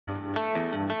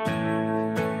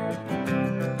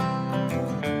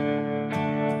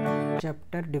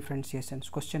chapter differentiations.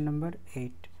 Question number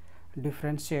 8.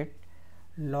 Differentiate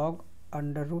log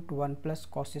under root 1 plus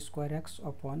cos square x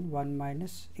upon 1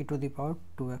 minus e to the power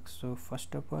 2x. So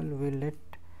first of all we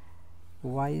let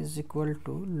y is equal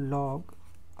to log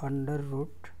under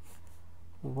root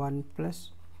 1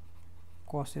 plus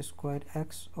cos square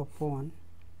x upon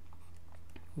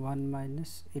 1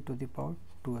 minus e to the power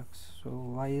 2x. So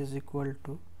y is equal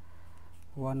to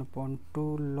 1 upon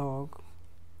 2 log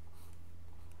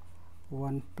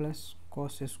 1 plus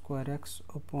cos square x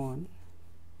upon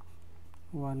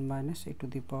 1 minus e to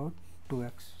the power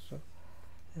 2x. So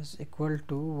is equal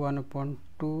to 1 upon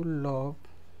 2 log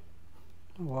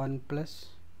 1 plus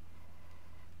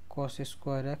cos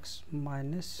square x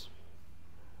minus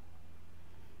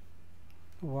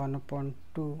 1 upon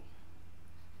 2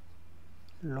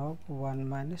 log 1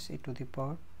 minus e to the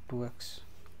power 2x.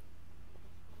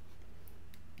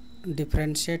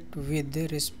 Differentiate with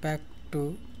respect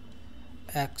to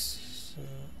x. So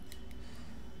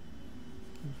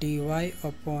dy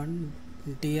upon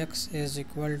dx is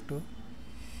equal to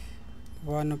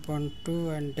 1 upon 2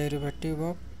 and derivative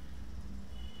of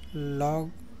log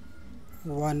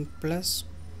 1 plus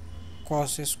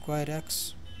cos square x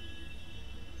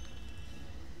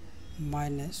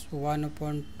minus 1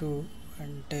 upon 2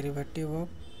 and derivative of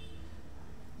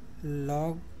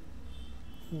log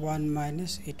 1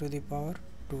 minus e to the power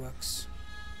 2x.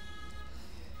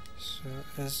 So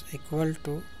is equal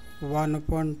to 1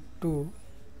 upon 2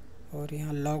 और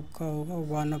यहाँ log का होगा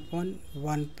 1 upon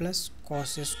 1 plus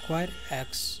cos square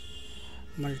x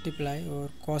multiply और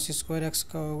cos square x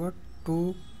का होगा 2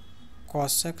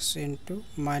 cos x into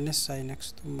minus sign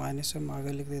x. तो minus हम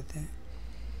आगे लिख देते हैं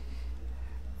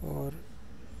और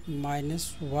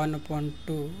माइनस 1 upon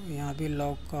 2 यहाँ भी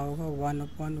log का होगा 1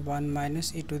 upon 1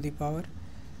 minus e to the power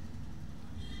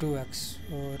 2x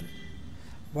और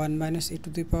 1 minus e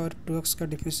to the power 2x का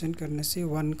डिफरेंशिएट करने से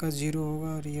 1 का 0 होगा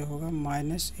और ये होगा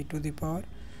minus e to the power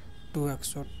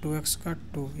 2x और 2x का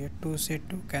 2, ये 2 से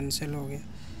 2 कैंसिल हो गया.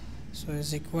 सो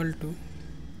इज इक्वल टू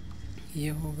ये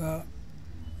होगा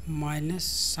minus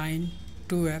sign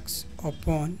 2x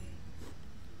upon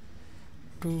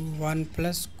 1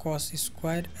 plus cos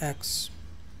square x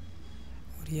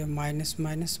और ये minus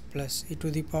minus plus e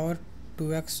to the power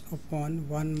 2x upon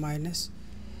 1 minus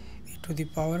e to the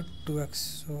power 2x.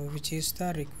 So which is the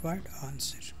required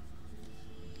answer.